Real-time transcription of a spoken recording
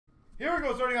Here we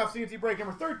go, starting off CNC break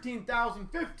number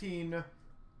 13,015.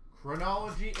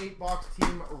 Chronology 8-box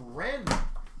team random.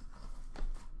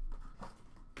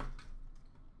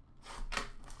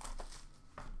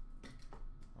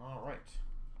 All right.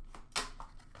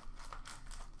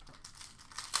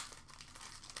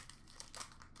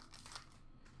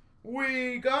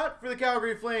 We got for the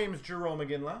Calgary Flames, Jerome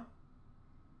McGinley.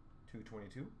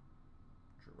 222.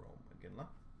 Jerome McGinley.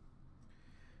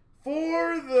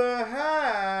 For the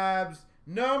Habs,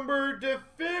 numbered to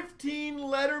 15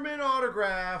 Letterman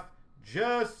autograph,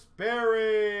 Jesperi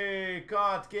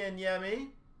Kotkaniemi.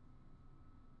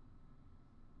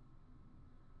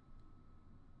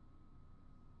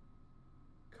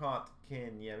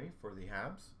 Kotkaniemi for the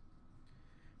Habs.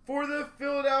 For the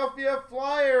Philadelphia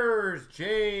Flyers,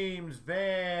 James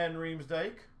Van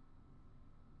Riemsdyk.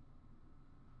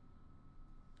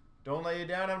 Don't let you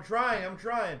down. I'm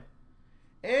trying.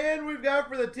 And we've got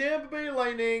for the Tampa Bay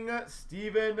Lightning,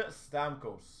 Steven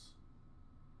Stamkos.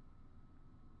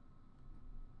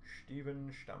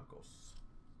 Steven Stamkos.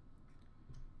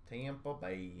 Tampa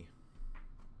Bay.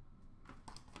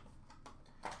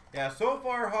 Yeah, so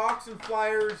far Hawks and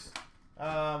Flyers,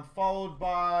 followed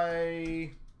by,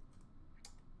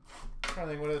 I'm trying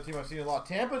to think what other team I've seen a lot.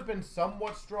 Tampa's been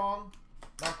somewhat strong,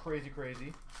 not crazy.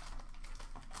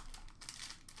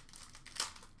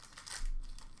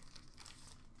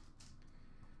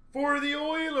 For the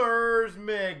Oilers,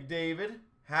 McDavid.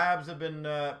 Habs have been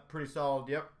pretty solid,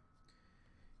 yep.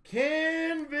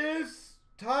 Canvas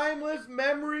Timeless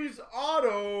Memories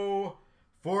Auto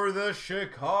for the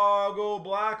Chicago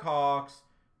Blackhawks,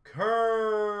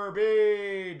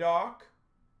 Kirby Dach.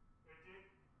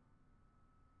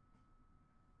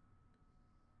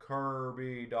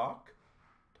 Kirby Dach.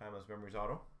 Timeless Memories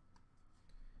Auto.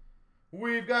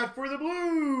 We've got for the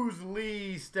Blues,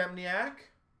 Lee Stempniak.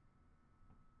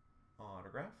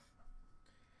 Autograph.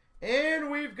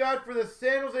 And we've got for the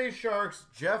San Jose Sharks,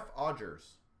 Jeff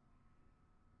Odgers.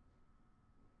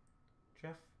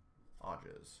 Jeff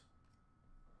Odgers.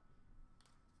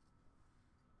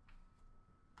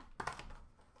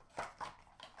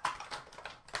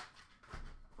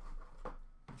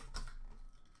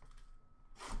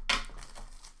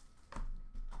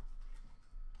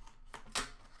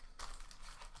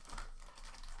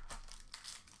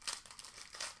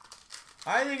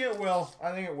 I think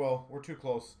it will. We're too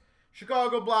close.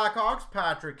 Chicago Blackhawks,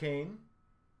 Patrick Kane.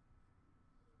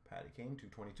 Patty Kane,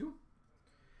 222.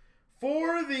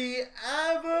 For the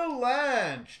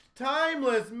Avalanche,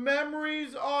 Timeless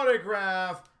Memories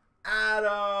Autograph,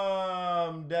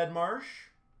 Adam Deadmarsh.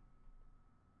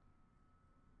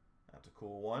 That's a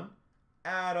cool one.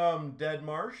 Adam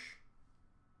Deadmarsh.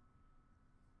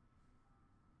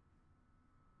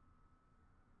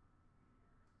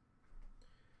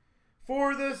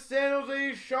 For the San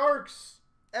Jose Sharks,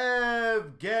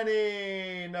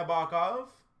 Evgeny Nabokov.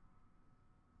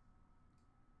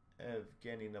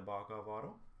 Evgeny Nabokov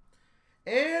auto.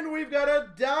 And we've got a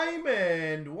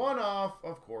diamond, one-off,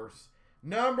 of course.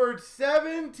 Numbered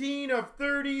 17 of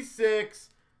 36,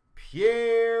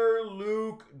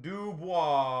 Pierre-Luc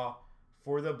Dubois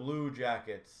for the Blue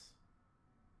Jackets.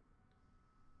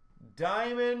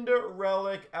 Diamond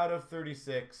relic out of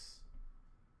 36.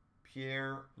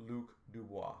 Pierre-Luc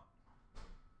Dubois.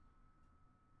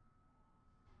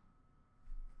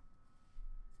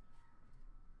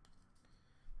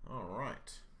 All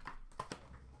right.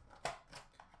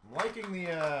 I'm liking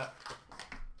the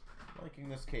liking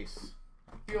this case.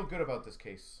 I feel good about this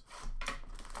case.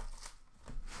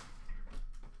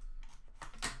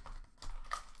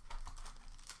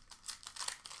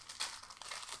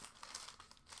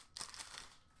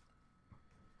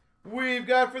 We've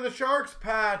got for the Sharks,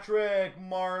 Patrick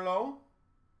Marleau,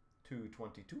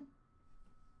 222.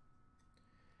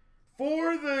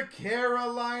 For the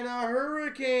Carolina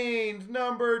Hurricanes,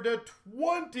 numbered to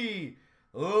 20,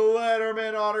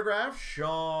 Letterman autograph,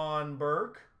 Sean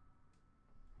Burke.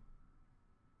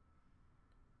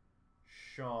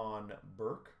 Sean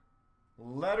Burke.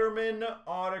 Letterman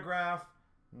autograph,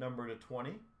 numbered to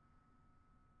 20.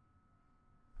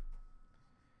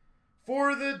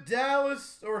 For the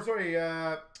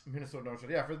Minnesota, no,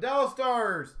 yeah, for the Dallas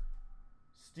Stars,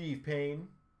 Steve Payne.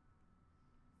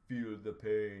 Feel the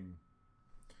pain.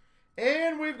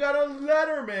 And we've got a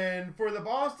Letterman for the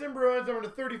Boston Bruins, number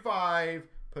 35,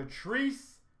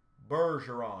 Patrice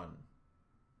Bergeron.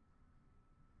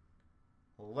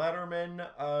 Letterman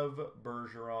of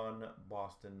Bergeron,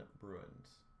 Boston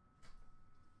Bruins.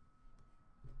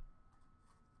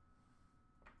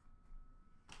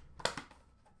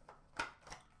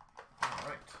 All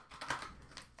right.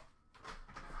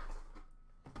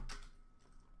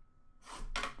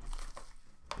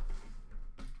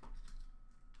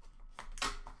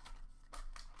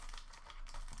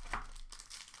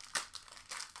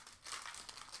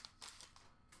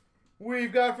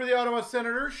 We've got for the Ottawa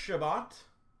Senators, Shabbat,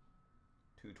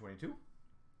 222.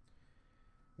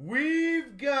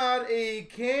 We've got a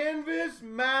Canvas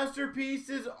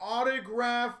Masterpieces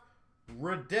autograph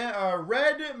red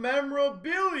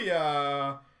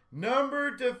memorabilia,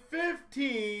 numbered to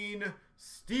 15,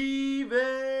 Steven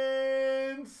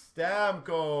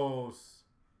Stamkos.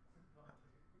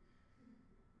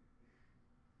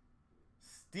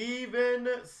 Steven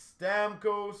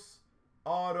Stamkos,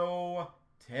 auto,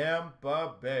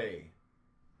 Tampa Bay.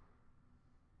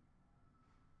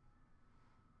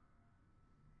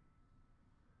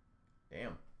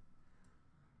 Damn.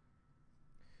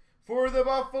 For the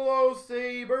Buffalo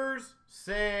Sabres,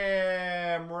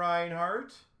 Sam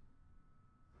Reinhart.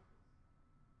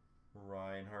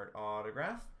 Reinhart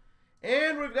autograph.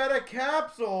 And we've got a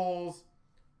capsules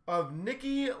of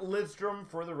Nicky Lidstrom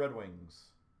for the Red Wings.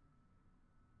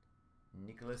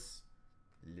 Nicholas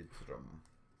Lidstrom.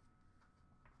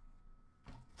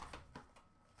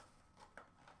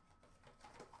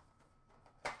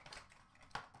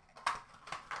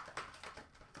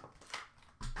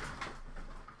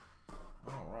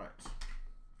 All right.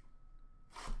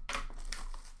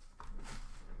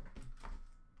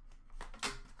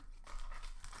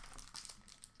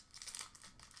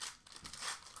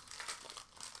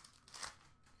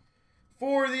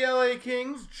 For the LA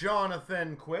Kings,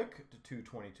 Jonathan Quick to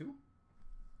 222.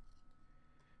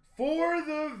 For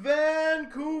the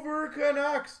Vancouver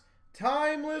Canucks,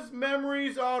 Timeless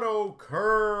Memories auto,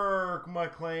 Kirk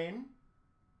McLean.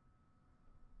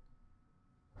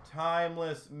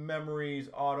 Timeless Memories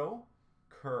auto,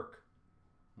 Kirk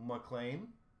McLean.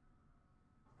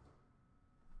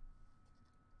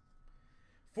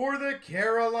 For the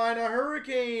Carolina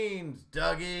Hurricanes,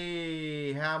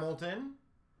 Dougie Hamilton.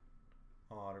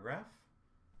 Autograph.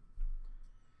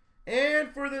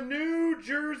 And for the New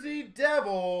Jersey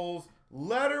Devils,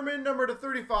 letterman number to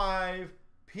 35,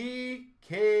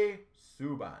 P.K.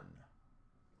 Subban.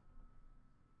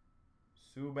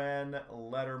 Subban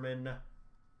letterman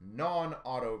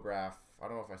non-autograph. I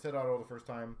don't know if I said auto the first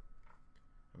time.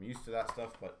 I'm used to that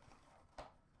stuff, but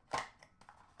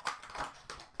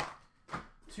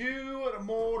 2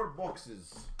 more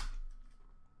boxes.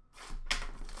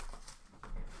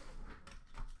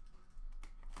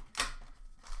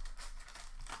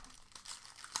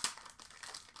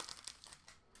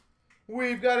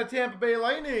 We've got a Tampa Bay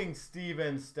Lightning,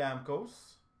 Steven Stamkos.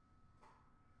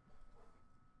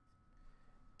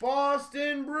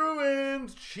 Boston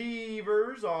Bruins,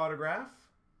 Cheevers autograph.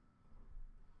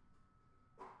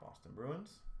 Boston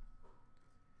Bruins.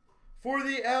 For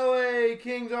the LA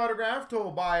Kings autograph,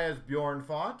 Tobias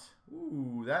Bjornfot.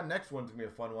 Ooh, that next one's going to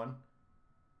be a fun one.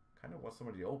 Kind of want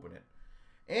somebody to open it.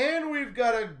 And we've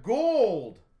got a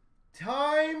gold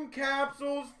time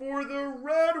capsules for the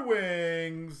Red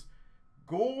Wings,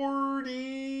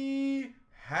 Gordie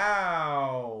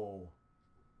Howe.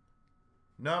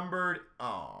 Numbered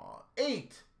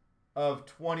 8 of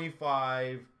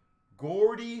 25.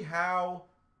 Gordie Howe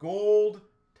gold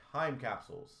time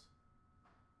capsules.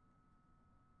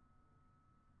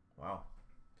 Wow.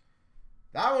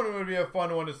 That one would be a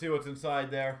fun one to see what's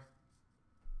inside there.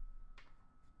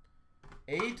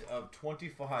 8 of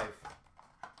 25.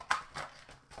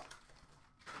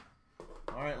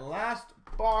 All right, last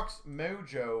box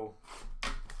mojo.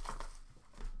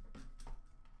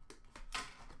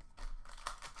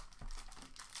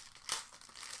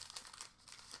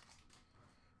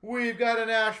 We've got a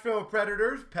Nashville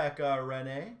Predators, Pekka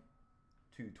Rinne,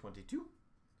 222.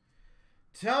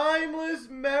 Timeless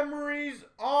Memories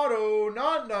auto,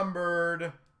 not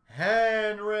numbered,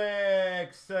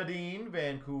 Henrik Sedin,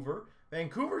 Vancouver.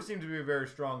 Vancouver seems to be a very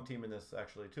strong team in this,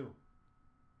 actually, too.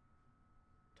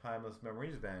 Timeless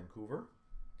Memories, Vancouver.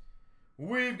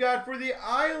 We've got for the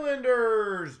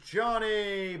Islanders,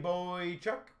 Johnny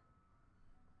Boychuk.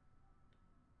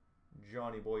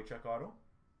 Johnny Boychuk auto.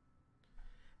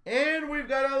 And we've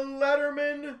got a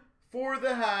letterman for the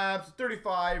Habs,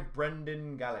 35,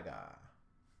 Brendan Gallagher.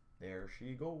 There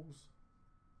she goes.